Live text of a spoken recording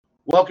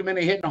Welcome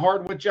into Hitting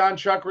Hard with John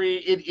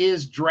Chuckery. It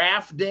is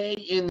draft day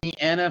in the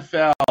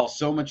NFL.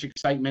 So much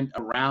excitement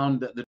around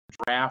the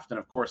draft. And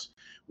of course,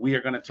 we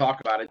are going to talk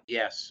about it.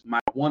 Yes,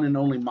 my one and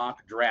only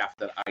mock draft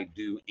that I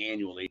do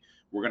annually.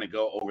 We're going to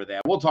go over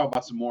that. We'll talk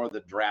about some more of the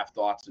draft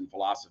thoughts and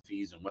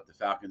philosophies and what the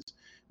Falcons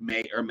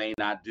may or may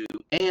not do.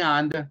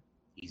 And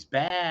he's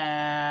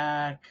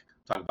back.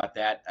 Talk about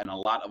that and a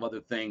lot of other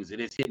things.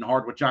 It is Hitting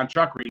Hard with John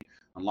Chuckery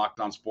on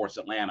Locked On Sports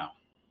Atlanta.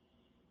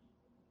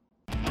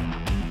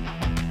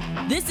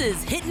 This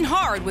is Hittin'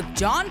 Hard with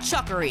John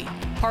Chuckery,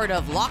 part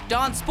of Locked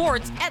On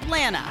Sports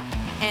Atlanta.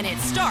 And it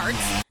starts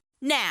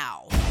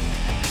now.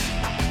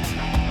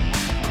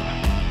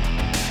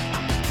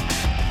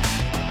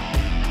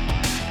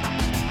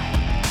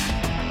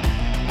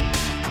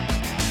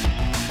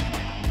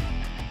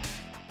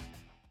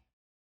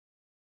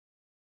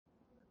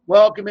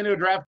 Welcome into a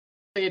draft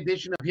day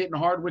edition of Hittin'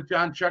 Hard with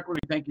John Chuckery.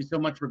 Thank you so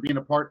much for being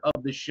a part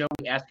of the show.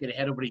 We ask you to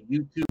head over to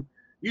YouTube.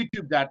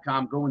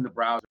 YouTube.com, go in the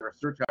browser,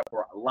 search out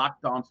for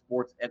Locked On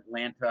Sports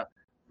Atlanta.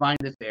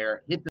 Find us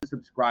there. Hit the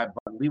subscribe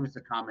button. Leave us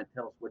a comment.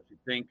 Tell us what you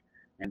think.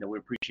 And we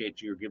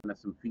appreciate you giving us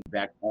some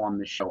feedback on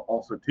the show.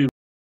 Also, too,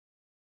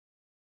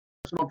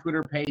 personal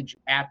Twitter page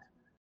at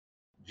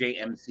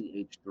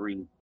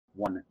JMCH316.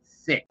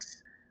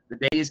 The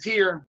day is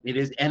here. It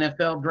is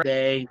NFL Draft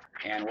Day.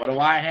 And what do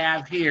I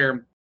have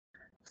here?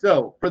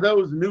 So, for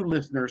those new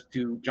listeners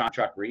to John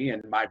Chuckery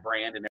and my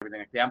brand and everything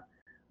like that,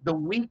 the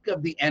week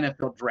of the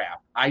NFL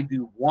draft, I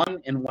do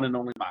one and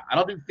only mock. I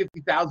don't do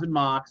 50,000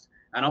 mocks.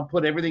 I don't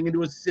put everything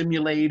into a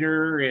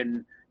simulator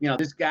and,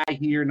 this guy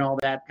here and all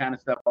that kind of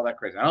stuff, all that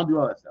crazy. I don't do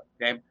all that stuff,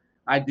 okay?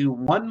 I do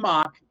one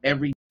mock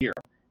every year,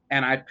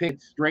 and I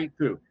pick straight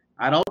through.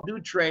 I don't do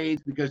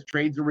trades because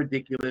trades are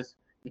ridiculous.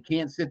 You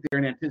can't sit there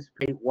and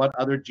anticipate what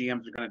other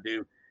GMs are going to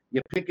do.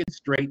 You pick it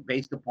straight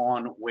based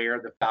upon where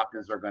the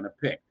Falcons are going to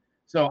pick.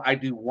 So I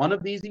do one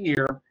of these a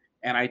year,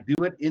 and I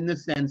do it in the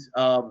sense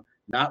of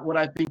not what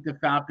I think the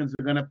Falcons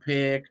are going to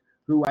pick,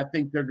 who I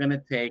think they're going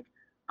to take.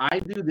 I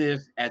do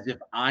this as if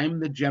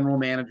I'm the general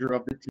manager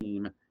of the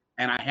team,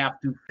 and I have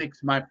to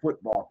fix my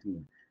football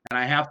team. And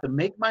I have to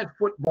make my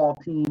football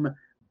team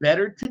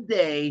better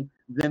today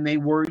than they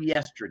were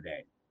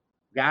yesterday.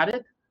 Got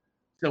it?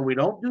 So we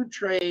don't do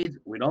trades.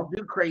 We don't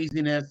do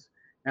craziness.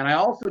 And I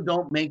also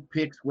don't make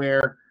picks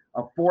where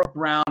a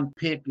fourth-round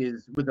pick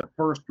is with a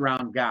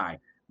first-round guy.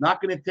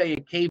 Not going to tell you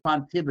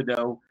Kayvon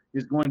Thibodeau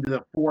is going to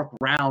the fourth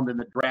round in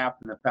the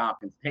draft and the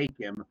Falcons take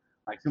him,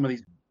 like some of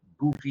these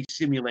goofy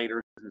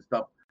simulators and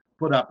stuff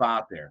put up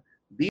out there.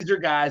 These are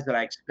guys that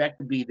I expect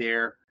to be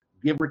there,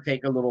 give or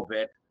take a little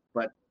bit,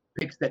 but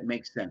picks that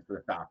make sense for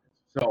the Falcons.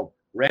 So,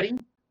 ready?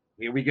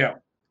 Here we go.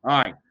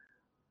 All right.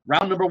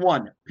 Round number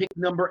one, pick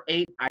number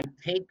 8, I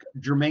take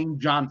Jermaine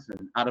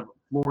Johnson out of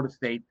Florida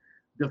State,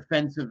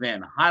 defensive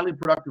end. Highly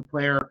productive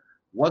player,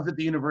 was at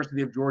the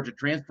University of Georgia,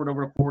 transferred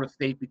over to Florida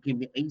State, became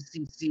the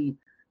ACC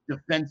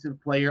Defensive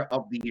Player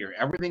of the Year.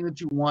 Everything that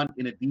you want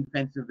in a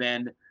defensive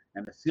end,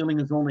 and the ceiling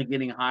is only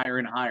getting higher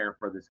and higher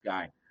for this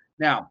guy.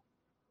 Now,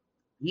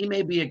 he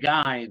may be a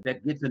guy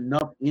that gets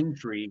enough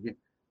intrigue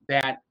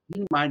that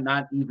he might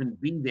not even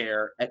be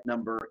there at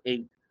number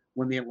 8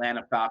 when the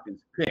Atlanta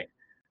Falcons pick.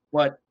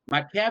 But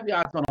my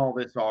caveats on all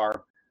this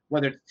are,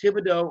 whether it's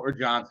Thibodeau or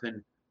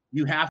Johnson,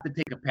 you have to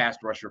take a pass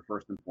rusher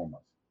first and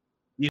foremost.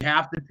 You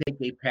have to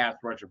take a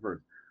pass rusher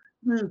first.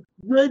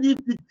 What if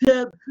the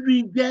top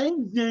 3 guys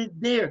aren't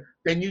there?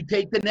 Then you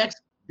take the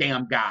next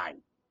damn guy.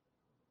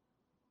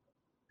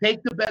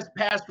 Take the best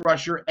pass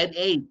rusher at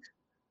 8.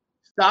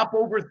 Stop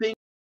overthinking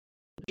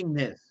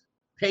this.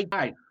 Take a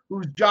guy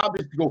whose job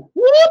is to go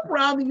whoop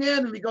around the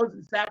end and he goes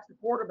and sacks the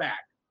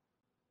quarterback.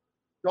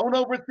 Don't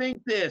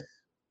overthink this.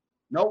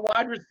 No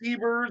wide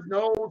receivers,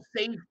 no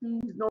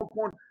safeties, no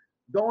corner.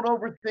 Don't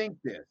overthink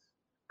this.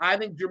 I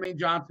think Jermaine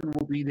Johnson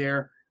will be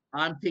there.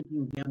 I'm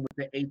taking him with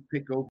the 8th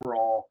pick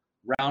overall.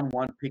 Round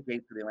 1, pick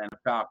 8 for the Atlanta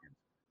Falcons.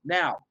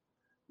 Now,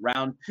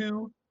 round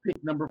 2,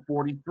 pick number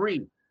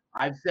 43.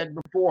 I've said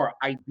before,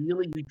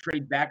 ideally you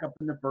trade back up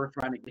in the first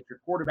round to get your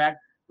quarterback,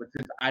 but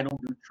since I don't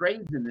do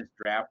trades in this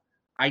draft,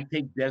 I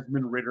take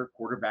Desmond Ridder,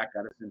 quarterback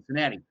out of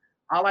Cincinnati.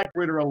 I like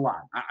Ridder a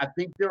lot. I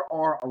think there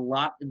are a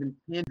lot of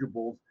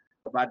intangibles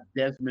about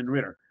Desmond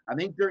Ridder. I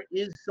think there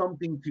is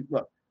something to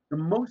look. The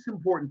most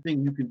important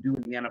thing you can do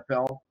in the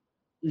NFL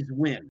is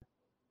win.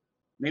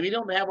 Maybe you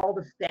don't have all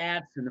the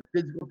stats and the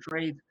physical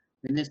traits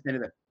and this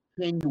and that.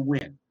 Can you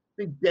win? I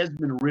think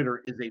Desmond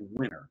Ridder is a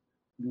winner.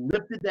 He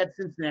lifted that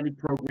Cincinnati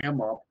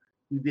program up.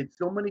 He did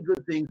so many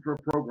good things for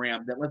a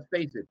program that, let's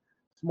face it,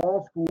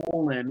 small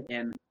school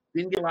and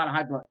didn't get a lot of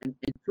hype, and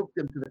it took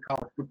them to the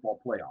college football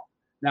playoff.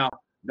 Now,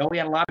 no, he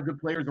had a lot of good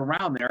players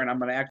around there, and I'm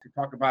going to actually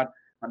talk about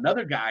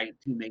another guy,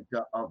 teammate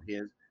of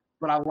his,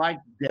 but I like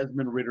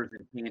Desmond Ridder's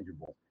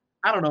intangibles.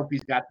 I don't know if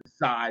he's got the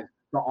size,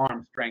 the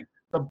arm strength,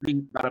 the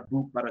beat, bada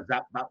boop, bada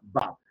zap, bop,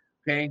 bop.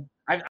 Okay?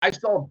 I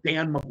saw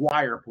Dan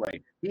McGuire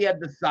play. He had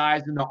the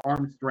size and the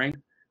arm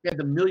strength. He had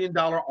the $1 million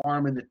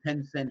arm and the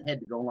 10-cent head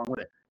to go along with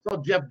it. So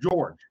Jeff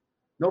George.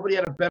 Nobody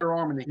had a better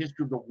arm in the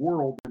history of the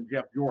world than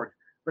Jeff George,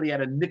 but he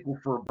had a nickel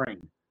for a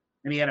brain.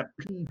 and he had a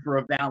P for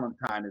a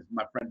Valentine, as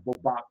my friend Bo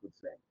Bach would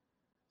say.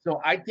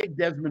 So I take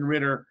Desmond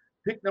Ridder,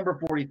 pick number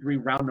 43,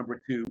 round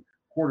number 2,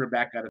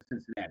 quarterback out of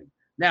Cincinnati.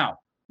 Now,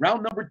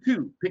 round number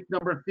 2, pick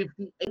number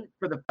 58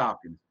 for the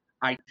Falcons.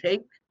 I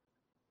take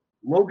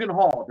Logan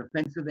Hall,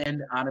 defensive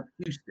end out of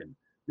Houston.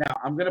 Now,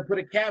 I'm going to put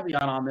a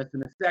caveat on this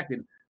in a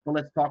second, but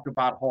let's talk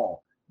about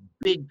Hall.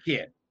 Big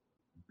kid,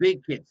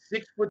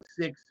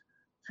 6'6",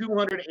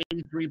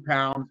 283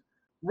 pounds.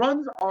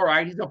 Runs all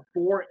right. He's a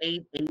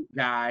 4.88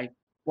 guy,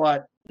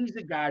 but he's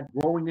a guy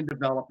growing and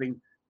developing.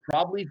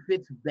 Probably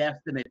fits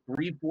best in a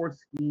 3-4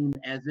 scheme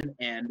as an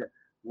end.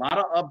 A lot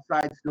of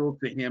upside still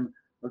to him,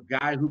 a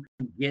guy who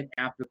can get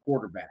after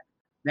quarterback.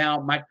 Now,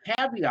 my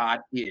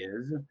caveat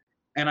is,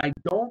 and I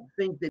don't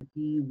think that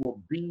he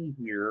will be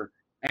here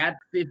at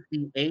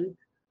 58,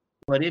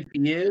 but if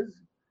he is,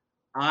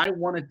 I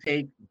want to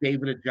take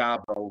David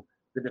Ojabo,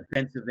 the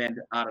defensive end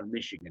out of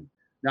Michigan.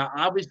 Now,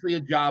 obviously,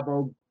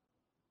 Ojabo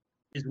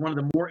is one of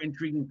the more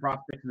intriguing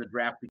prospects in the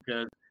draft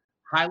because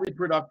highly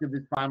productive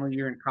his final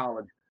year in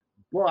college,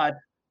 but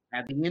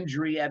had the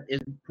injury at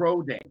his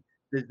pro day.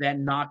 Does that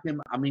knock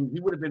him? I mean, he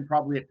would have been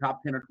probably a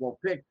top 10 or 12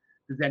 pick.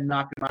 Does that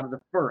knock him out of the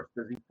first?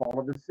 Does he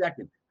fall to the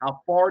second?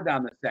 How far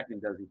down the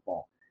second does he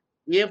fall?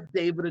 If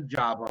David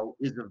Ojabo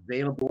is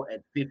available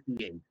at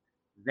 58,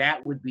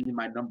 that would be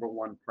my number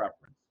one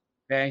preference.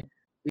 Okay?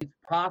 It's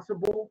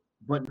possible,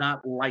 but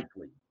not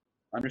likely.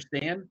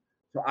 Understand?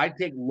 So I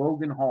take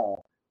Logan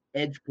Hall,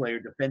 edge player,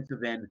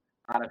 defensive end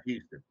out of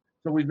Houston.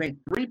 So we've made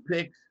 3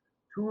 picks.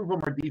 2 of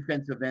them are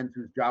defensive ends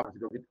whose job is to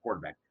go get the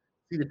quarterback.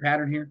 See the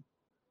pattern here?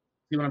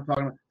 See what I'm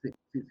talking about? See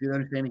the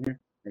understanding here?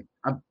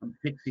 I'm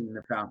fixing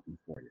the Falcons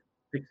for you.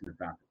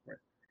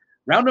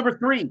 Round number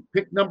 3,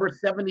 pick number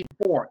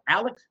 74,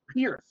 Alex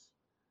Pierce,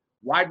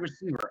 wide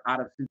receiver out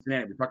of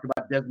Cincinnati. We talked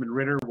about Desmond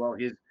Ridder. Well,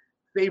 his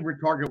favorite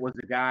target was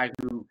a guy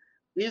who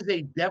is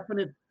a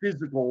definite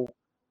physical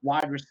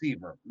wide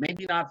receiver.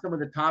 Maybe not some of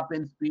the top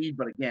end speed,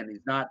 but again,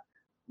 he's not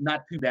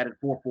too bad at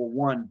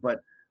 4.41,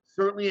 but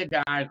certainly a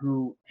guy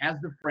who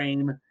has the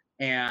frame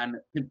and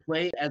can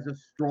play as a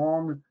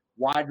strong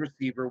wide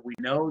receiver. We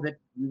know that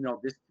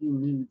this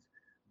team needs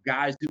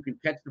guys who can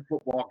catch the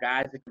football,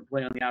 guys that can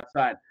play on the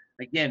outside.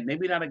 Again,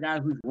 maybe not a guy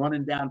who's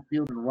running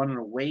downfield and running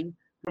away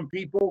from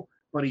people,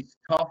 but he's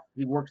tough.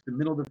 He works the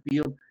middle of the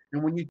field.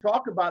 And when you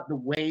talk about the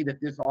way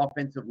that this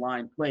offensive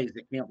line plays,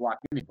 it can't block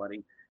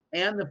anybody,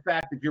 and the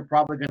fact that you're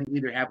probably going to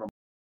either have a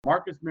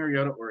Marcus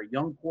Mariota or a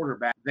young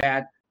quarterback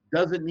that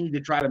doesn't need to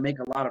try to make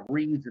a lot of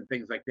reads and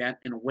things like that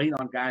and wait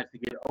on guys to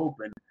get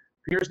open.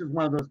 Pierce is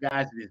one of those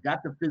guys that he's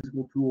got the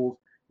physical tools.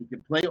 He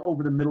can play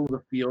over the middle of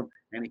the field,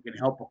 and he can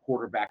help a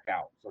quarterback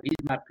out. So he's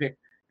my pick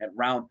at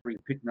round 3,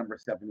 pick number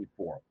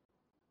 74.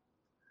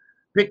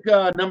 Pick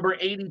number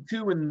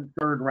 82 in the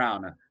 3rd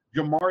round,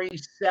 Jamari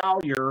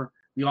Salyer,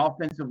 the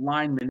offensive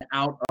lineman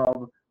out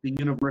of the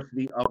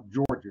University of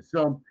Georgia.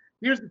 So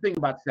here's the thing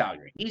about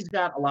Salyer. He's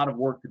got a lot of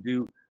work to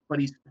do, but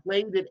he's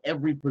played at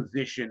every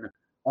position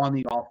on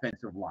the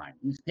offensive line.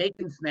 He's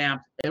taken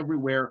snaps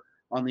everywhere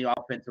on the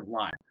offensive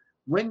line.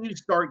 When you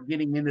start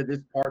getting into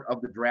this part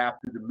of the draft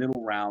through the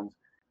middle rounds,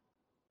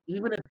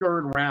 even at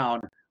 3rd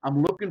round,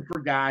 I'm looking for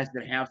guys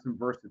that have some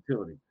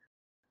versatility.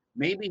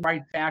 Maybe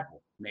right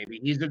tackle, maybe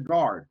he's a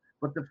guard,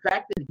 but the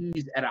fact that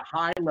he's at a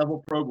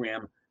high-level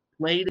program,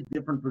 played at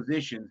different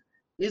positions,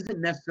 isn't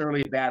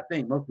necessarily a bad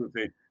thing. Most people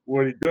say,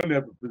 well, he doesn't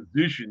have a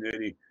position,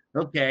 Eddie.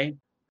 Okay,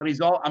 but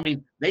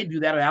they do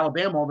that at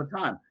Alabama all the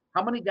time.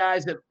 How many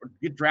guys that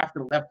get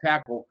drafted at left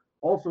tackle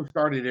also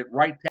started at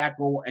right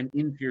tackle and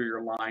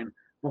interior line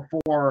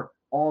before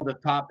all the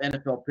top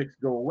NFL picks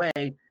go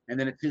away, and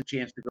then it's his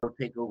chance to go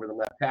take over the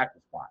left tackle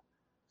spot?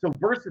 So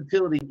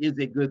versatility is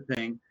a good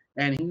thing,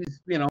 and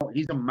he's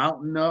a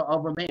mountain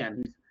of a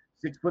man.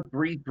 He's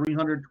 6'3",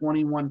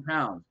 321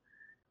 pounds.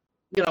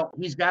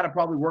 He's got to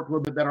probably work a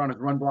little bit better on his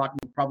run blocking,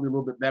 probably a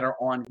little bit better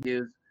on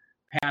his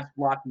pass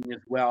blocking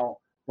as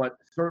well, but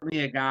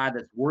certainly a guy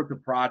that's worth a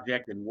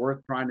project and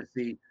worth trying to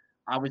see,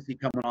 obviously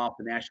coming off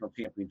the national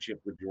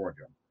championship with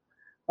Georgia.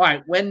 All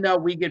right, when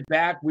we get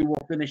back, we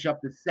will finish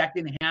up the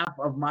second half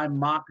of my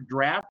mock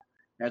draft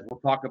as we'll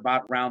talk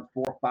about rounds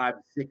 4, 5,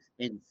 6,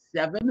 and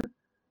 7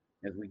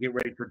 as we get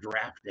ready for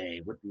draft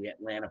day with the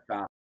Atlanta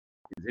Falcons.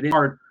 It is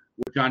hard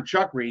with John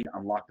Chuckery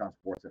on Locked On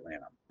Sports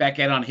Atlanta. Back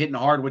at on Hittin'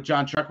 Hard with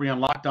John Chuckery on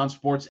Locked On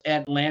Sports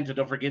Atlanta.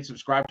 Don't forget,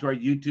 subscribe to our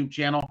YouTube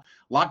channel,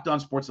 Locked On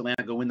Sports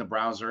Atlanta. Go in the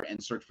browser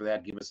and search for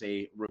that. Give us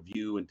a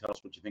review and tell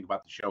us what you think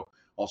about the show.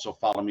 Also,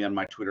 follow me on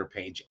my Twitter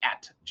page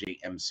at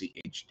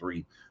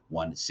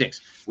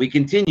JMCH316. We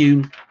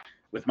continue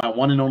with my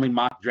one and only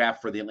mock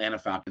draft for the Atlanta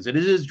Falcons. It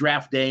is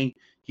draft day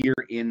here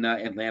in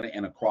Atlanta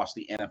and across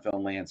the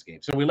NFL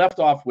landscape. So we left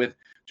off with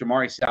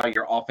Jamari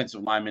Salyer,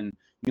 offensive lineman,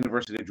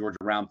 University of Georgia,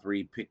 round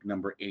 3, pick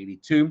number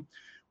 82.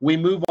 We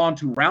move on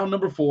to round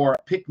number 4,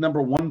 pick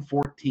number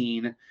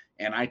 114,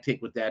 and I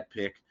take with that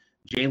pick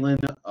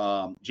Jalen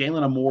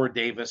Amore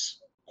Davis,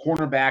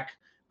 cornerback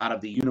out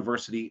of the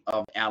University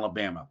of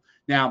Alabama.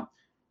 Now,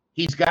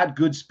 he's got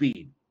good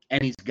speed,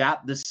 and he's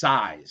got the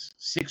size,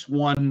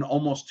 6'1",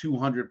 almost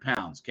 200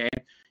 pounds, okay?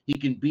 He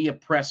can be a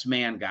press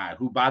man guy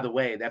who, by the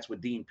way, that's what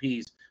Dean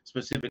Pease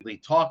specifically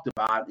talked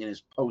about in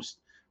his post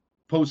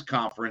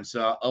conference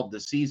of the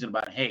season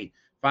about, hey,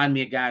 find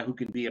me a guy who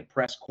can be a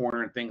press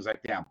corner and things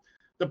like that.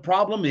 The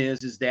problem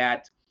is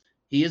that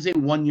he is a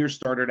one-year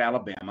starter at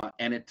Alabama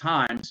and at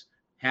times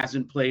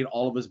hasn't played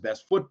all of his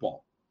best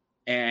football.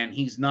 And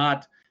he's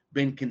not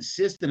been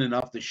consistent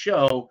enough to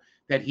show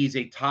that he's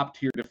a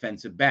top-tier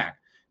defensive back.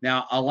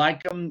 Now, I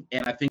like him,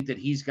 and I think that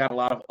he's got a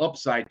lot of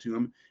upside to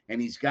him,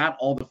 and he's got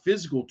all the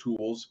physical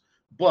tools,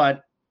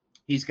 but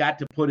he's got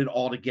to put it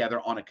all together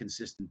on a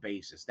consistent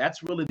basis.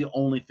 That's really the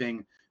only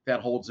thing that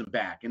holds him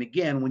back. And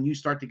again, when you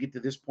start to get to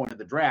this point of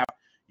the draft,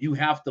 you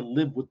have to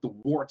live with the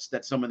warts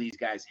that some of these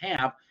guys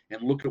have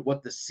and look at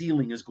what the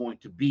ceiling is going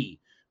to be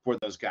for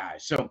those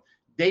guys. So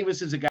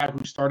Davis is a guy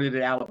who started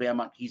at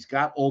Alabama. He's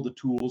got all the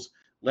tools.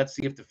 Let's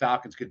see if the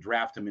Falcons could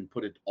draft him and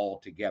put it all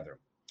together.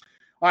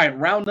 All right,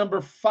 round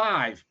number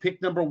 5, pick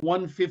number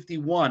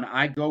 151.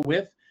 I go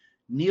with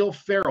Neil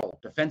Farrell,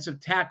 defensive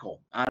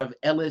tackle out of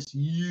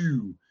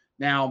LSU.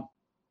 Now,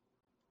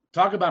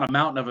 talk about a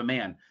mountain of a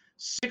man.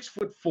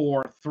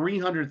 6'4",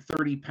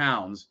 330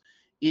 pounds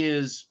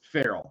is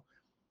Farrell.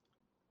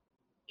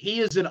 He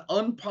is an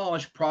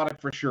unpolished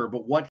product for sure,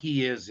 but what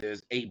he is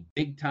a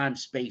big-time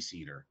space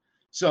eater.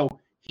 So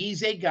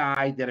he's a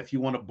guy that if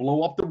you want to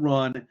blow up the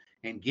run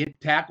and get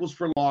tackles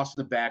for loss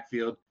in the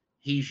backfield,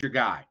 he's your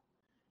guy.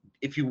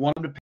 If you want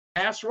him to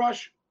pass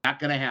rush, not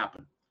going to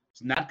happen.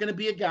 It's not going to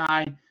be a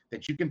guy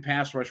that you can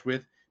pass rush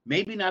with,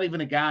 maybe not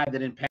even a guy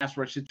that in pass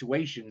rush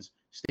situations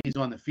stays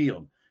on the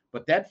field.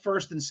 But that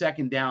first and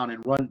second down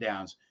and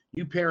rundowns,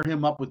 you pair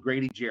him up with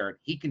Grady Jarrett.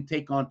 He can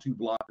take on 2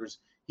 blockers.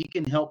 He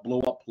can help blow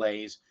up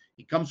plays.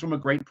 He comes from a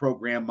great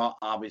program,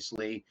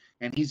 obviously,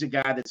 and he's a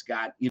guy that's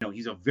got,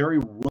 he's a very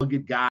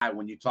rugged guy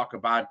when you talk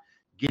about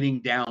getting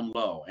down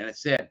low. And it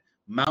said,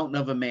 mountain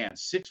of a man,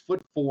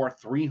 6'4",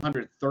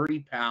 330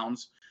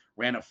 pounds,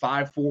 ran a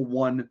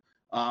 5.41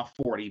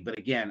 40. But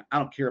again, I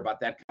don't care about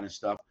that kind of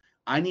stuff.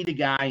 I need a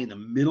guy in the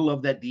middle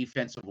of that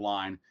defensive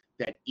line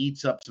that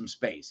eats up some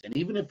space. And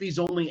even if he's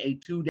only a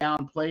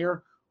 2-down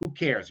player, who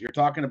cares? You're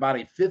talking about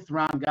a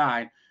 5th-round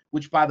guy,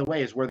 which, by the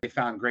way, is where they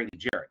found Grady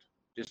Jarrett,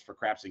 just for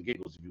craps and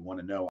giggles if you want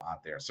to know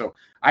out there. So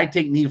I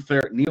take Neil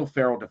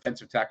Farrell,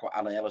 defensive tackle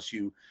out of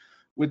LSU,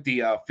 with the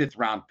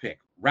 5th-round pick.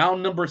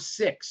 Round number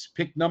 6,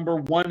 pick number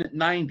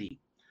 190,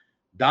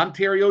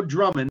 Dontario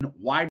Drummond,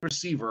 wide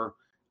receiver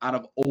out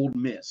of Ole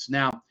Miss.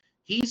 Now,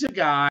 he's a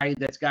guy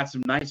that's got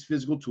some nice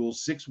physical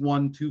tools,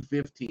 6'1",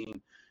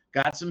 215,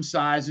 got some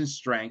size and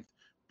strength,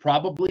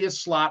 probably a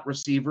slot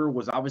receiver,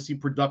 was obviously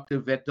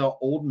productive at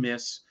Ole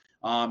Miss.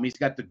 He's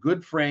got the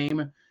good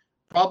frame,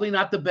 probably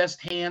not the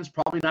best hands,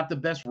 probably not the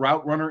best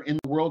route runner in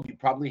the world. You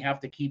probably have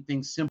to keep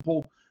things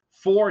simple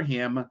for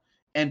him,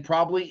 and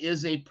probably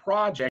is a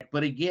project.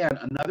 But again,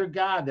 another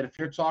guy that if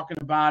you're talking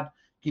about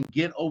can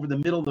get over the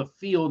middle of the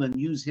field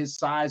and use his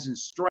size and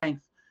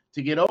strength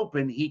to get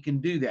open, he can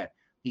do that.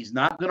 He's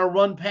not going to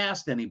run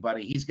past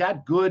anybody. He's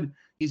got good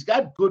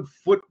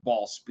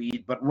football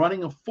speed, but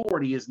running a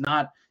 40 is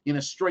not in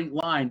a straight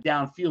line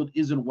downfield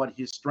isn't what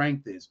his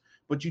strength is.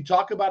 But you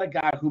talk about a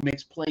guy who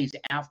makes plays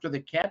after the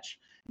catch,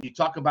 and you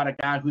talk about a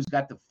guy who's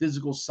got the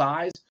physical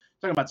size,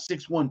 talking about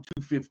 6'1",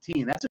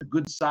 215. That's a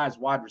good size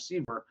wide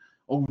receiver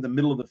over the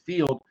middle of the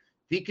field.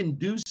 If he can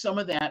do some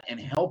of that and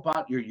help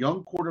out your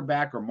young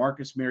quarterback or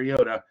Marcus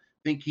Mariota, I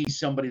think he's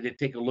somebody to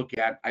take a look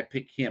at. I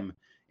pick him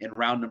in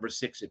round number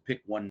 6 at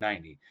pick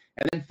 190.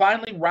 And then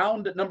finally,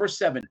 round number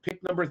 7,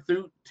 pick number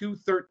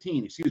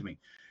 213,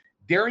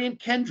 Darian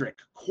Kendrick,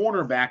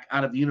 cornerback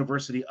out of the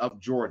University of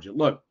Georgia.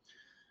 Look,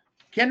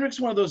 Kendrick's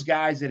one of those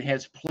guys that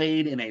has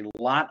played in a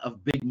lot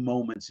of big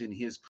moments in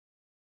his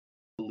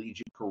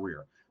collegiate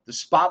career. The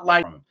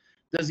spotlight on him.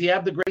 Does he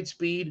have the great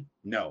speed?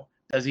 No.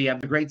 Does he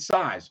have the great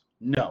size?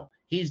 No.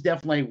 He's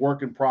definitely a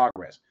work in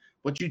progress.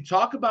 But you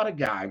talk about a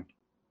guy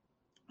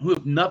who,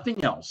 if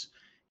nothing else,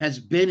 has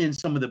been in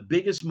some of the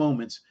biggest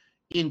moments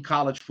in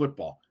college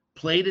football.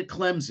 Played at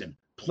Clemson,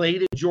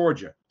 played at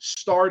Georgia,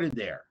 started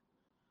there.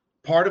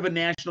 Part of a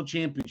national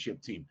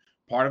championship team,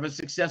 part of a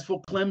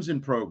successful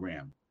Clemson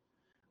program.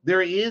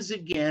 There is,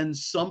 again,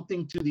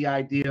 something to the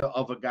idea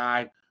of a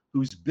guy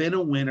who's been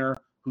a winner,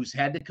 who's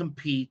had to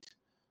compete.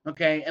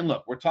 Okay, and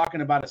look, we're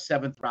talking about a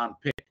 7th-round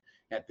pick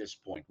at this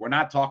point. We're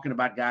not talking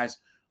about guys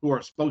who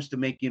are supposed to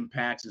make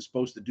impacts and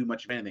supposed to do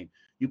much of anything.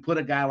 You put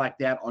a guy like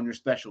that on your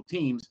special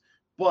teams,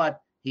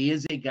 but he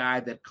is a guy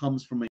that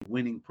comes from a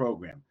winning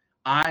program.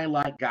 I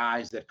like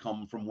guys that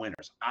come from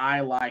winners.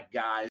 I like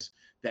guys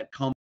that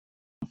come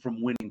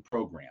from winning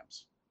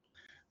programs.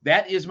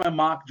 That is my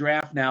mock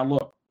draft. Now,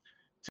 look,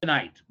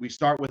 tonight we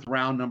start with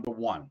round number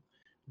 1.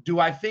 Do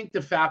I think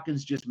the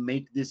Falcons just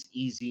make this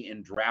easy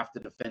and draft a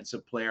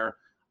defensive player?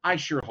 I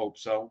sure hope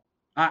so.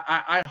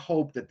 I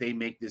hope that they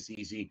make this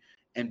easy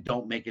and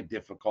don't make it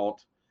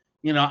difficult.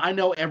 I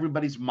know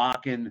everybody's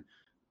mocking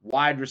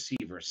wide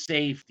receiver,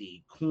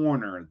 safety,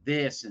 corner,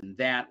 this and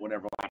that,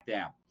 whatever like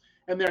that.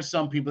 And there's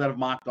some people that have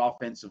mocked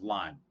offensive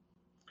line.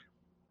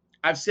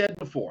 I've said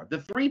before,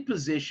 the 3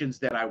 positions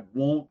that I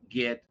won't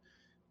get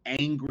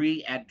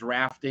angry at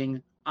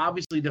drafting.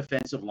 Obviously,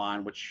 defensive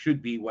line, which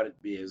should be what it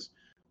is.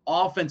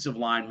 Offensive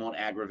line won't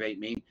aggravate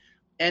me.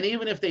 And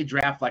even if they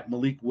draft like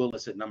Malik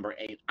Willis at number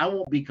 8, I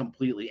won't be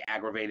completely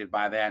aggravated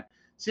by that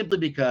simply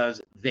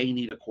because they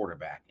need a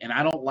quarterback. And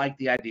I don't like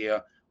the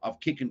idea of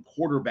kicking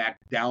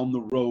quarterback down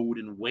the road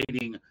and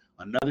waiting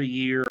another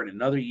year and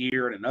another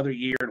year and another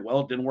year. And,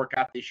 well, it didn't work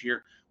out this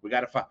year. We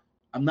got to find.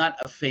 I'm not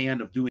a fan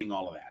of doing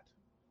all of that.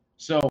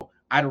 So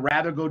I'd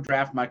rather go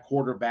draft my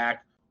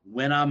quarterback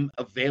when I'm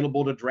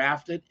available to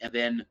draft it, and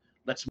then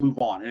let's move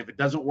on. And if it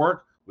doesn't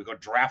work, we go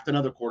draft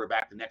another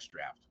quarterback the next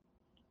draft.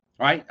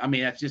 Right? I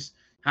mean, that's just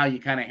how you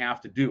kind of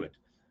have to do it.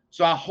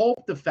 So I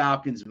hope the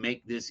Falcons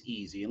make this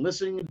easy. And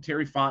listening to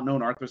Terry Fontenot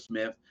and Arthur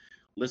Smith,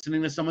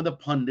 listening to some of the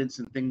pundits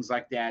and things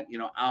like that,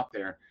 out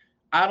there,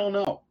 I don't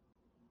know.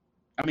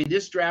 I mean,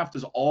 this draft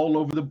is all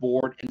over the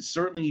board, and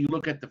certainly you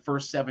look at the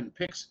first 7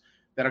 picks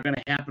that are going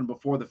to happen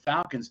before the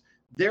Falcons,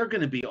 they're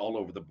going to be all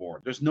over the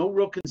board. There's no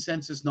real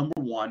consensus, number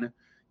one.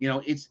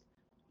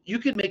 You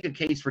could make a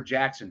case for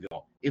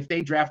Jacksonville. If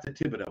they drafted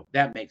Thibodeau,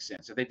 that makes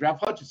sense. If they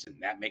draft Hutchinson,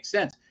 that makes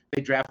sense. If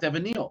they draft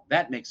Evan Neal,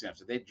 that makes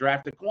sense. If they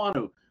draft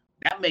Kwanu,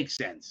 that makes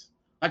sense.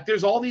 Like,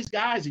 there's all these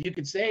guys that you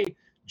could say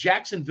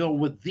Jacksonville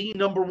with the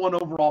number 1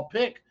 overall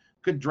pick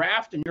could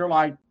draft, and you're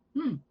like,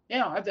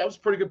 yeah, that was a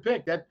pretty good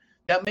pick.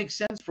 That makes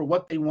sense for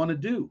what they want to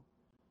do.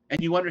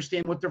 And you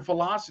understand what their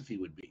philosophy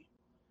would be.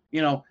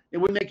 It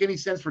wouldn't make any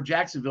sense for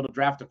Jacksonville to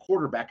draft a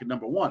quarterback at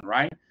number 1,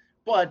 right?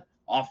 But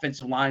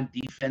offensive line,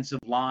 defensive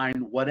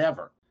line,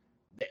 whatever.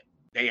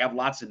 They have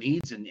lots of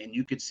needs, and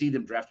you could see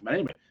them draft them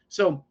anyway.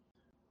 So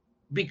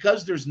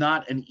because there's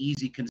not an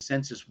easy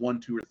consensus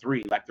 1, 2, or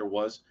 3 like there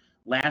was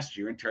last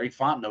year, and Terry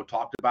Fontenot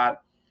talked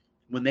about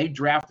when they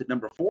drafted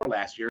number 4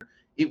 last year,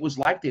 it was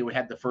like they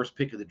had the first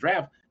pick of the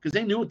draft because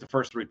they knew what the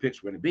first 3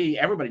 picks were going to be.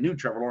 Everybody knew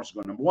Trevor Lawrence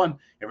was going number 1.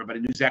 Everybody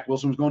knew Zach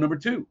Wilson was going number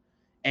 2.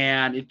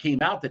 And it came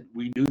out that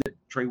we knew that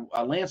Trey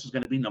Lance was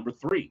going to be number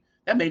 3.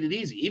 That made it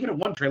easy. Even if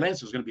one Trey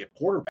Lance was going to be a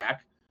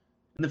quarterback,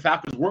 and the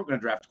Falcons weren't going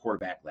to draft a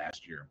quarterback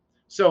last year.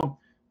 So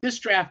this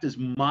draft is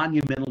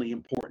monumentally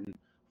important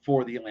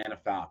for the Atlanta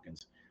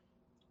Falcons.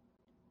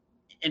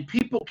 And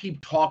people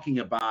keep talking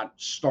about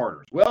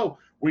starters. Well,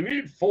 we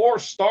need 4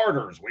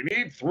 starters. We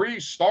need 3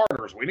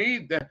 starters. We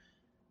need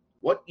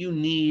what you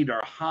need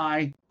are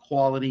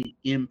high-quality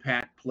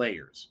impact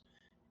players.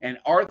 And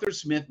Arthur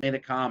Smith made a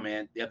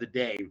comment the other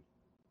day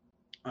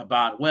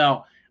about,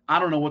 well, I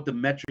don't know what the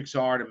metrics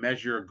are to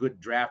measure a good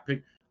draft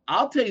pick.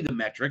 I'll tell you the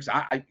metrics.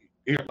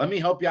 Here, let me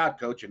help you out,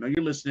 Coach. I know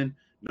you're listening.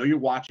 I know you're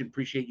watching.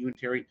 Appreciate you and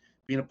Terry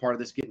being a part of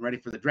this, getting ready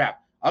for the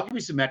draft. I'll give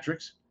you some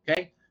metrics,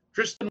 okay?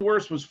 Tristan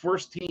Wirfs was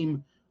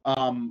first-team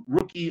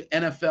rookie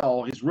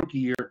NFL his rookie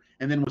year,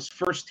 and then was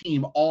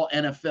first-team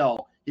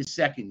All-NFL his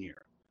second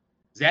year.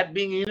 Is that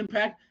being an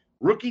impact?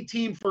 Rookie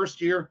team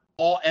first year,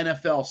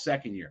 All-NFL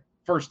second year,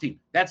 first team.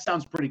 That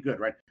sounds pretty good,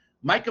 right?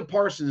 Micah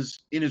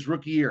Parsons in his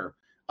rookie year,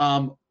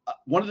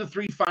 one of the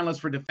 3 finalists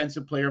for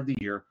Defensive Player of the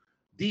Year,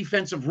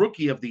 Defensive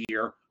Rookie of the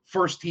Year,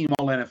 first team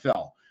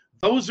All-NFL.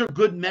 Those are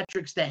good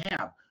metrics to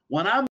have.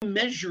 When I'm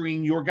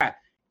measuring your guy,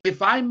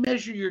 if I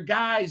measure your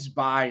guys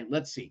by,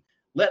 let's see,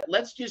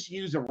 let's just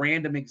use a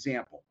random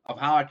example of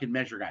how I can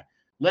measure a guy.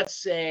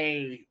 Let's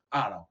say,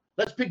 I don't know,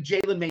 let's pick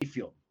Jalen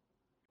Mayfield,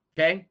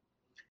 okay?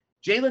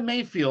 Jalen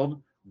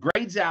Mayfield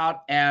grades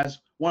out as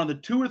one of the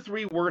 2 or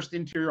 3 worst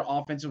interior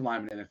offensive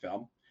linemen in the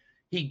NFL.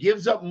 He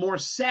gives up more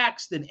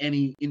sacks than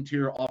any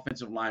interior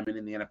offensive lineman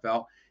in the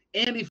NFL,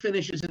 and he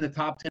finishes in the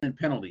top 10 in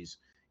penalties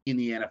in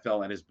the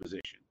NFL at his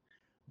position.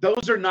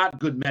 Those are not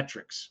good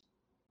metrics.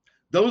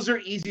 Those are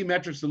easy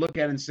metrics to look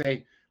at and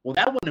say, well,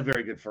 that wasn't a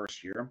very good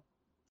first year,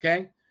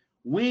 okay?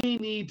 We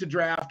need to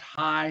draft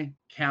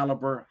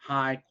high-caliber,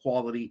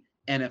 high-quality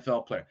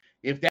NFL player.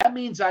 If that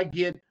means I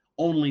get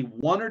only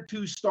 1 or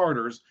 2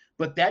 starters,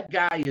 but that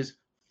guy is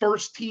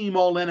first-team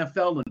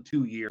All-NFL in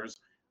 2 years,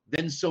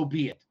 then so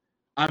be it.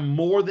 I'm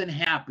more than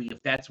happy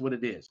if that's what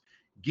it is.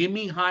 Give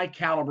me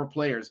high-caliber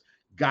players,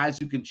 guys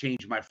who can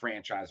change my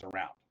franchise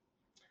around.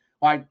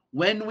 All right,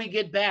 when we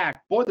get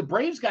back, boy, the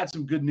Braves got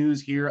some good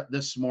news here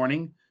this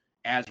morning.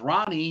 As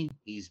Ronnie,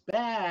 he's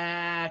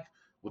back.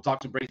 We'll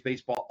talk some Braves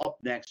baseball up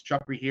next.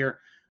 Chuckery here,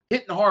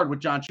 Hitting Hard with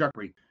John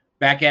Chuckery.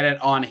 Back at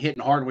it on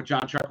Hitting Hard with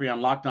John Chuckery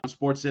on Locked On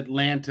Sports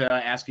Atlanta,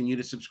 asking you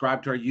to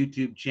subscribe to our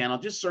YouTube channel.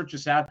 Just search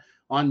us out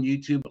on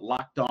YouTube,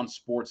 Locked On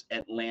Sports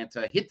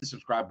Atlanta. Hit the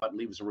subscribe button,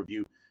 leave us a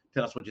review.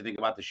 Tell us what you think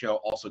about the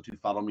show. Also, to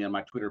follow me on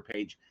my Twitter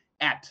page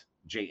at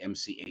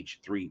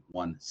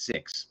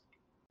JMCH316.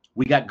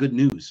 We got good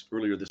news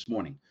earlier this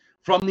morning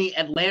from the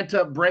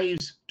Atlanta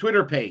Braves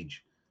Twitter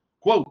page.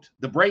 Quote,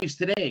 the Braves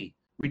today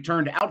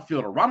returned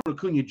outfielder Ronald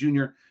Acuna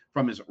Jr.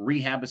 from his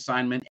rehab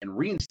assignment and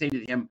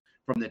reinstated him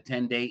from the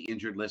 10-day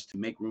injured list to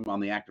make room on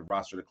the active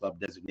roster. The club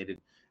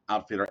designated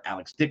outfielder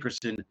Alex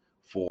Dickerson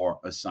for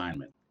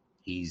assignment.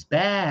 He's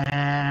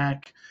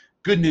back.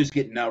 Good news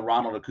getting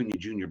Ronald Acuna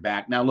Jr.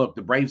 back. Now, look,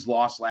 the Braves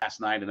lost last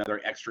night,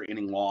 another extra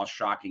inning loss,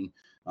 shocking.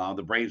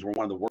 The Braves were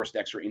one of the worst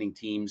extra inning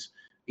teams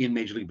in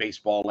Major League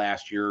Baseball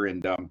last year,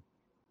 and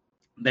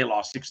they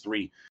lost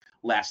 6-3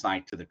 last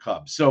night to the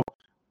Cubs. So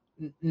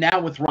now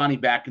with Ronnie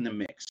back in the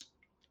mix,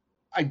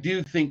 I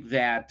do think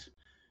that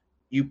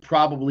you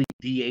probably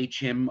DH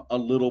him a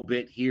little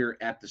bit here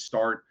at the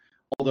start,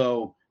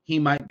 although he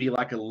might be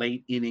like a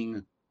late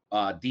inning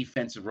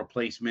defensive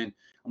replacement.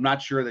 I'm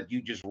not sure that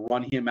you just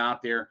run him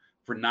out there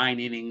for 9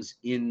 innings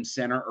in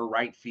center or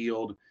right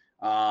field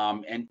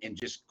and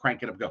just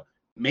crank it up and go.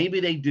 Maybe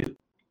they do,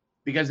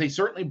 because they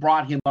certainly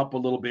brought him up a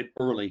little bit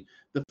early.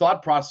 The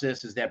thought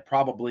process is that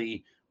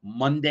probably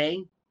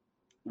Monday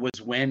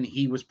was when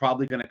he was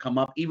probably going to come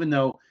up, even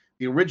though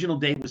the original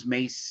date was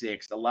May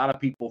 6th. A lot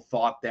of people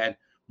thought that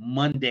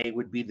Monday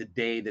would be the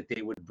day that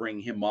they would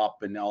bring him up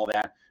and all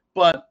that.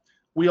 But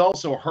we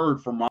also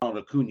heard from Ronald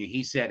Acuna.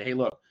 He said, hey,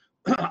 look,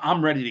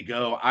 I'm ready to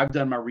go. I've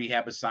done my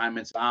rehab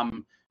assignments.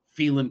 I'm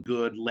feeling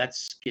good.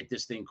 Let's get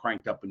this thing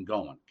cranked up and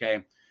going,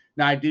 okay?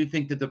 Now, I do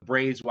think that the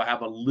Braves will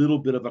have a little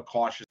bit of a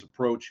cautious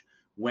approach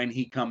when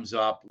he comes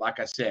up. Like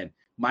I said,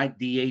 might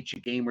DH a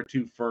game or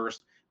two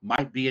first,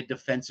 might be a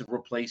defensive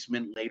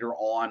replacement later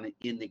on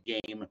in the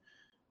game,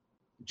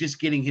 just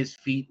getting his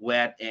feet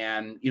wet.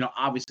 And,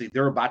 obviously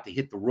they're about to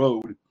hit the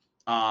road.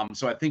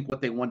 So I think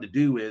what they want to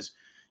do is,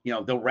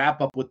 they'll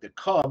wrap up with the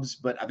Cubs,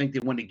 but I think they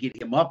want to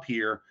get him up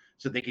here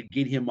so they could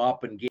get him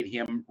up and get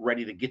him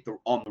ready to get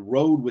on the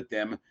road with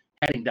them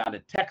heading down to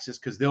Texas,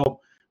 because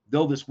they'll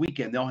this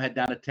weekend, they'll head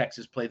down to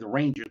Texas, play the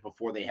Rangers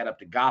before they head up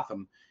to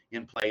Gotham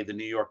and play the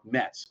New York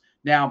Mets.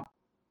 Now,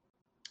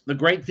 the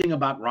great thing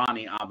about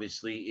Ronnie,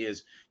 obviously,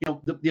 is,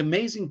 the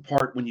amazing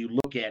part when you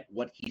look at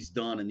what he's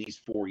done in these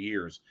 4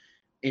 years,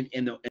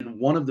 and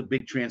one of the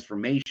big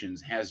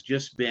transformations has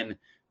just been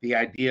the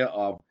idea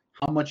of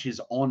how much his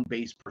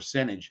on-base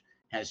percentage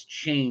has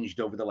changed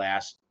over the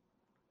last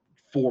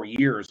 4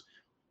 years.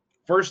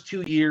 First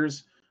 2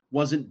 years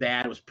wasn't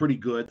bad. It was pretty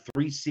good,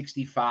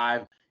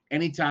 365.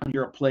 Anytime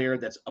you're a player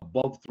that's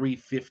above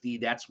 350,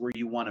 that's where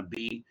you want to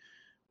be.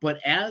 But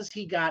as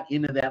he got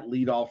into that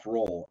leadoff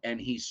role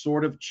and he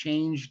sort of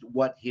changed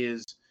what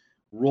his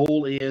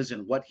role is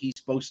and what he's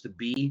supposed to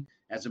be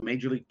as a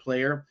major league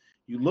player,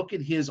 you look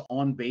at his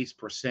on-base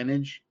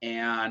percentage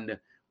and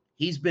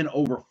he's been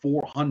over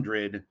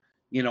 400,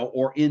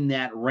 or in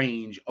that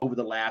range over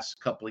the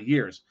last couple of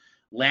years.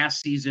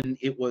 Last season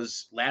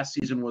was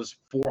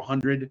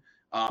 400.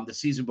 The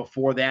season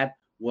before that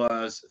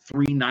was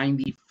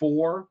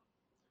 394.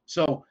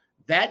 So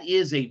that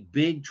is a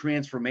big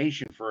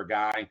transformation for a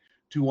guy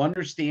to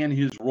understand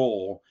his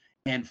role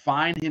and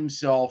find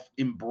himself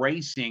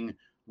embracing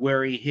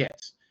where he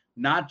hits.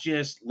 Not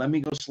just, let me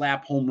go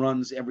slap home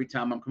runs every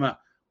time I'm coming out.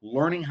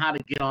 Learning how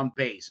to get on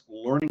base,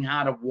 learning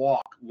how to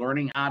walk,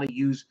 learning how to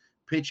use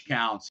pitch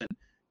counts, and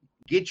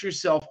get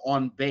yourself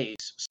on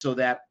base so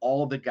that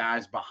all the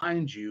guys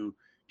behind you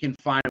can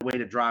find a way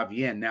to drive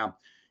you in. Now,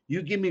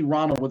 you give me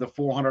Ronald with a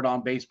 400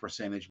 on-base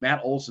percentage,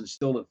 Matt Olson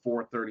still at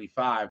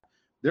 435.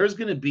 There's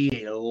going to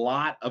be a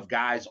lot of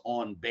guys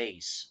on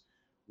base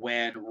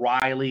when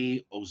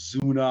Riley,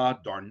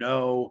 Ozuna,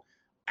 d'Arnaud,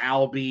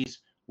 Albies,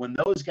 when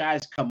those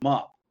guys come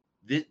up.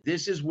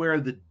 This is where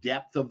the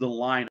depth of the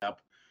lineup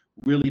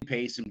really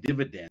pays some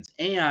dividends.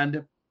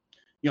 And,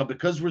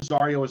 because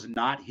Rosario has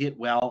not hit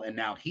well, and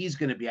now he's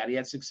going to be out. He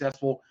had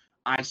successful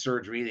eye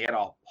surgery. They had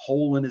a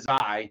hole in his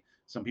eye.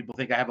 Some people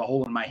think I have a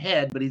hole in my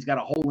head, but he's got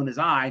a hole in his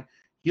eye.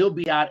 He'll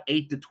be out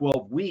 8 to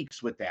 12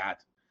 weeks with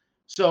that.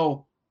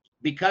 So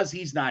because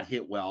he's not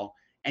hit well,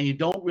 and you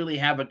don't really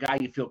have a guy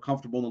you feel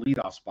comfortable in the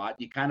leadoff spot,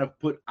 you kind of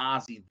put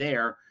Ozzie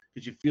there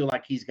because you feel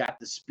like he's got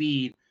the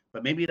speed,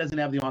 but maybe he doesn't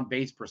have the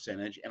on-base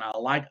percentage. And I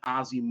like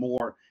Ozzie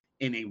more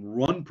in a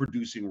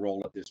run-producing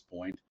role at this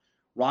point.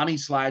 Ronnie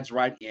slides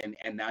right in,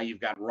 and now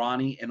you've got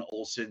Ronnie and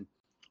Olson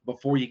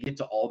before you get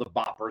to all the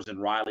boppers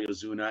and Riley,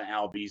 Ozuna,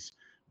 Albies,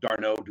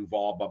 d'Arnaud,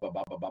 Duvall, blah, blah,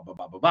 blah, blah, blah, blah,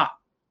 blah, blah, blah.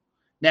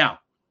 Now,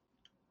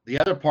 the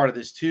other part of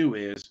this, too,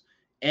 is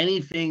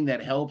anything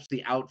that helps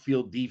the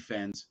outfield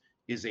defense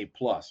is a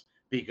plus.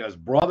 Because,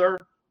 brother,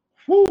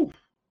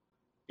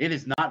 it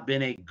has not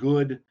been a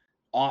good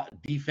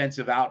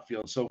defensive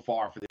outfield so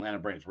far for the Atlanta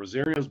Braves.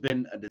 Rosario's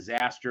been a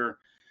disaster.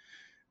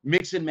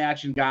 Mix and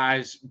matching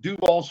guys.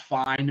 Duvall's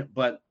fine,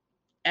 but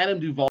Adam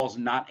Duvall's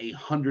not a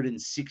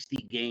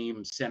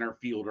 160-game center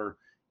fielder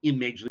in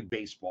Major League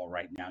Baseball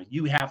right now.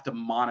 You have to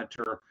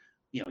monitor.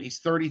 He's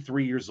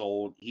 33 years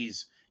old.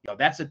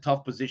 That's a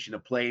tough position to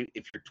play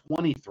if you're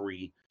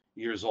 23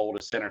 years old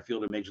as center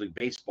field in Major League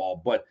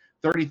Baseball, but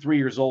 33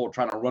 years old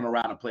trying to run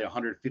around and play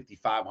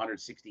 155,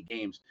 160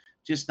 games,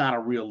 just not a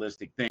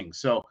realistic thing.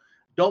 So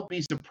don't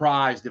be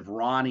surprised if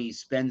Ronnie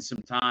spends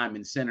some time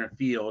in center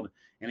field.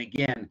 And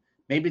again,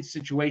 maybe it's a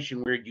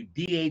situation where you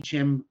DH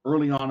him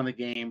early on in the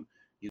game,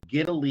 you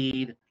get a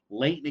lead,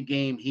 late in the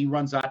game, he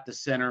runs out to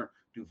center,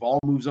 Duvall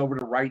moves over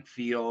to right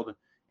field,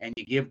 and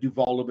you give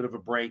Duvall a little bit of a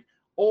break.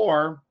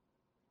 Or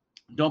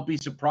don't be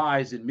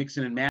surprised in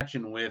mixing and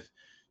matching with,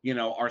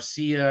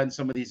 Arcia and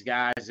some of these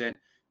guys that,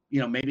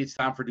 maybe it's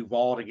time for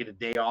Duvall to get a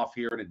day off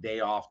here and a day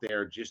off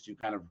there just to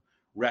kind of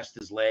rest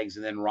his legs.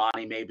 And then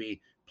Ronnie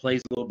maybe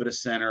plays a little bit of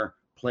center,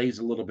 plays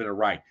a little bit of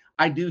right.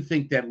 I do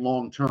think that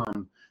long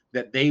term,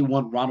 that they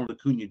want Ronald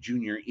Acuna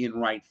Jr. in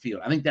right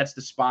field. I think that's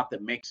the spot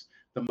that makes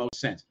the most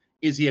sense.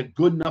 Is he a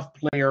good enough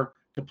player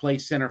to play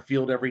center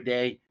field every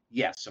day?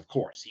 Yes, of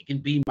course. He can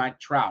be Mike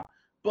Trout,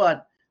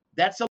 but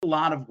that's a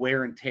lot of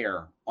wear and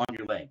tear on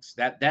your legs.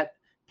 That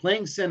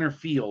playing center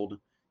field,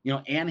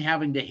 and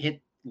having to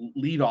hit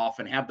lead off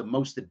and have the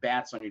most at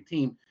bats on your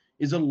team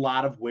is a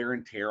lot of wear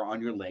and tear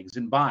on your legs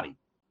and body.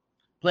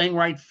 Playing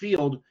right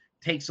field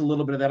takes a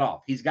little bit of that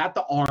off. He's got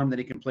the arm that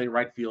he can play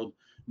right field,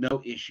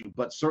 no issue,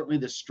 but certainly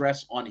the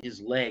stress on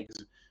his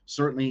legs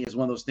certainly is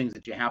one of those things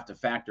that you have to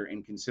factor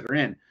and consider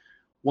in.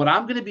 What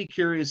I'm going to be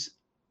curious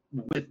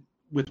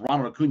with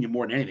Ronald Acuna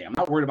more than anything, I'm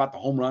not worried about the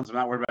home runs. I'm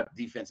not worried about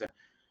the defense.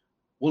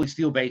 Will he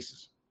steal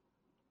bases?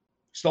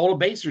 Stole a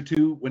base or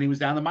two when he was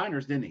down the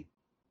minors, didn't he?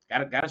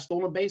 Got a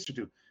stolen base or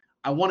two.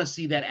 I want to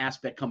see that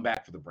aspect come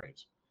back for the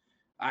Braves.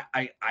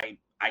 I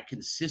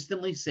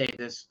consistently say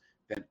this,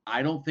 that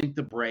I don't think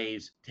the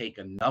Braves take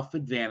enough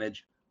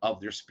advantage of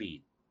their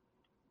speed.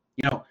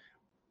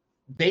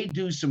 They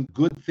do some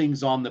good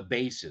things on the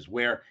bases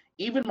where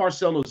even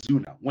Marcell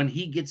Ozuna, when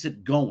he gets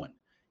it going,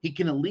 he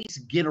can at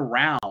least get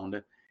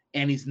around,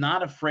 and he's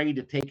not afraid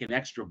to take an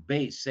extra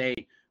base, say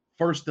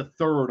first to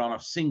third on a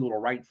single to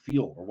right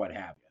field or what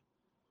have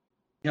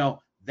you.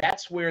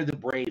 That's where the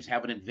Braves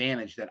have an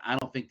advantage that I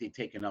don't think they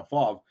take enough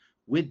of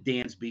with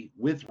Dansby,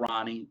 with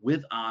Ronnie,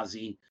 with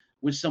Ozzie,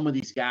 with some of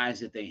these guys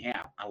that they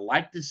have. I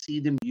like to see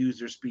them use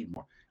their speed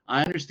more.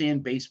 I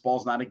understand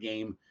baseball's not a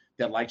game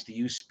that likes to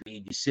use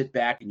speed. You sit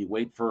back and you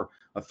wait for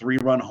a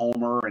 3-run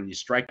homer and you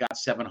strike out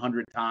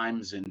 700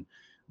 times, and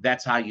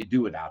that's how you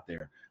do it out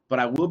there. But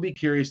I will be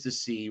curious to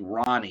see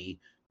Ronnie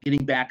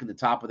getting back in the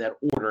top of that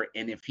order,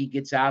 and if he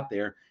gets out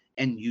there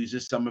and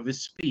uses some of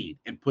his speed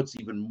and puts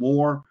even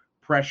more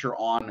pressure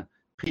on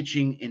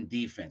pitching and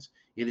defense.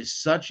 It is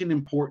such an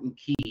important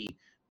key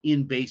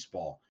in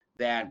baseball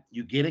that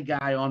you get a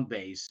guy on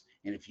base,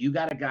 and if you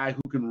got a guy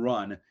who can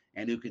run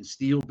and who can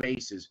steal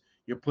bases,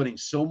 you're putting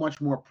so much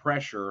more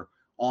pressure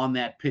on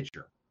that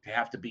pitcher to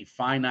have to be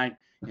finite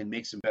and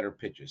make some better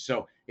pitches.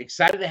 So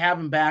excited to have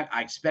him back.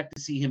 I expect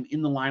to see him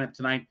in the lineup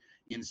tonight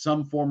in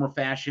some form or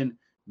fashion,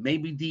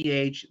 maybe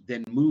DH,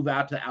 then move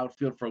out to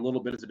outfield for a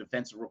little bit as a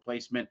defensive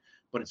replacement.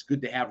 But it's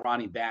good to have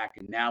Ronnie back,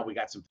 and now we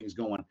got some things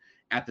going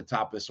at the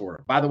top of this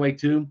order. By the way,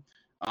 too,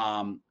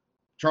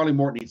 Charlie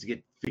Morton needs to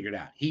get figured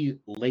out. He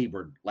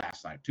labored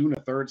last night, 2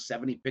 1/3,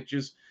 70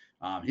 pitches.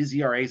 His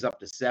ERA is up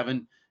to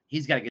 7.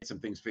 He's got to get some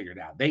things figured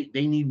out. They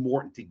need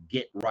Morton to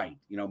get right.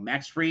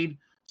 Max Fried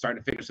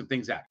starting to figure some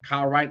things out.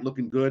 Kyle Wright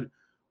looking good.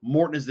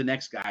 Morton is the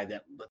next guy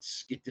that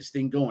let's get this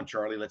thing going,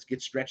 Charlie. Let's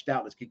get stretched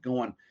out. Let's get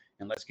going,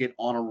 and let's get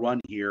on a run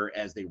here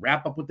as they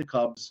wrap up with the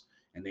Cubs,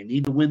 and they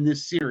need to win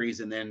this series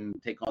and then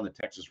take on the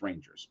Texas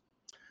Rangers.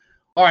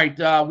 All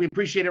right, we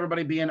appreciate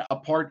everybody being a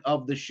part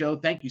of the show.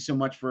 Thank you so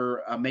much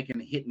for making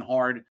Hittin'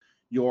 Hard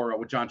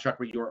with John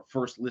Chuckery your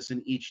first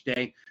listen each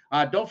day.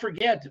 Don't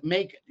forget,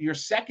 make your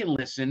second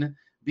listen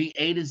be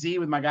A to Z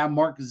with my guy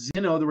Mark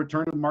Zinno, the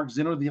return of Mark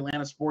Zinno to the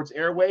Atlanta Sports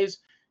Airways.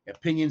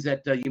 Opinions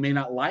that you may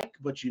not like,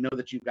 but you know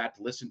that you've got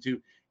to listen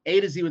to. A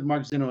to Z with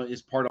Mark Zinno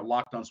is part of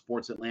Locked On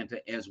Sports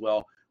Atlanta as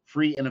well,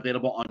 free and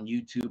available on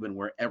YouTube and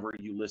wherever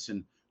you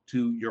listen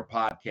to your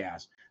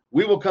podcast.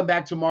 We will come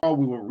back tomorrow.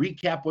 We will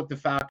recap what the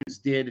Falcons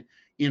did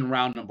in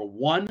round number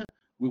 1.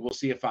 We will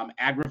see if I'm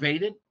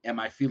aggravated. Am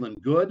I feeling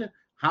good?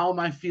 How am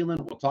I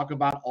feeling? We'll talk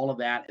about all of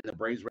that, and the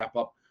Braves wrap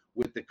up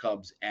with the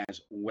Cubs as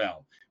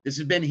well. This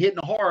has been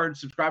Hittin' Hard.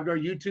 Subscribe to our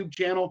YouTube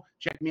channel.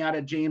 Check me out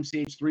at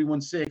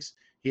JMCH316.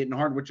 Hittin'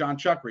 Hard with John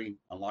Chuckery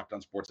on Locked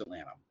On Sports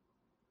Atlanta.